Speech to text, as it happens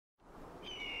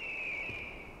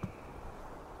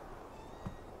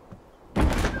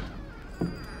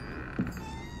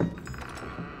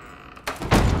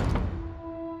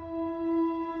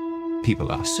People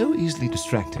are so easily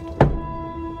distracted.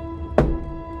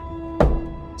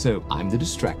 So I'm the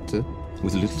distractor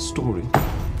with a little story.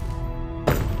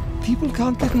 People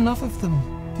can't get enough of them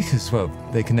because, well,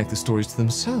 they connect the stories to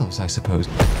themselves, I suppose.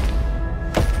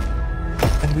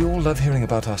 And we all love hearing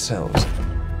about ourselves.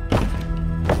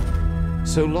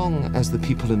 So long as the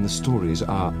people in the stories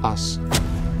are us,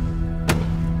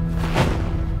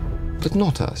 but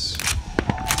not us.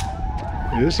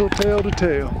 This'll tell the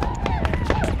tale.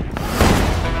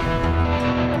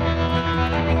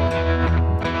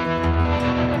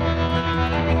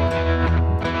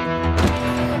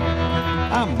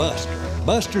 I'm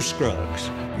Buster Scruggs.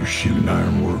 Your shooting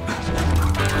iron work.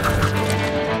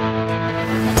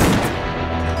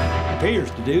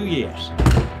 Appears to do, yes.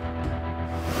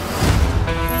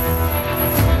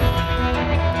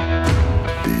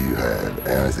 Do you have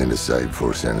anything to say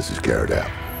before sentence is carried out?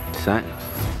 Sentence?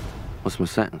 What's my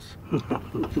sentence?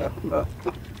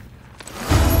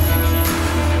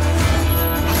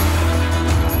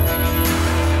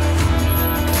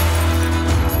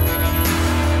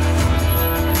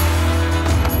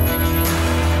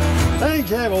 Things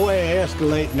have a way of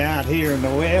escalating out here in the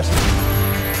West.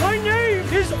 My name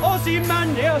is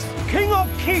Ozymandias, King of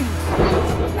Kings.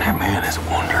 That man is a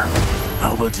wonder.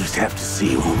 Oh, we'll just have to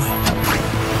see, won't we?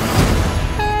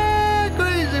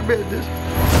 Crazy business.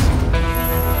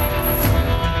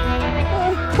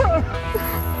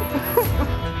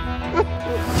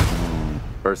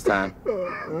 First time.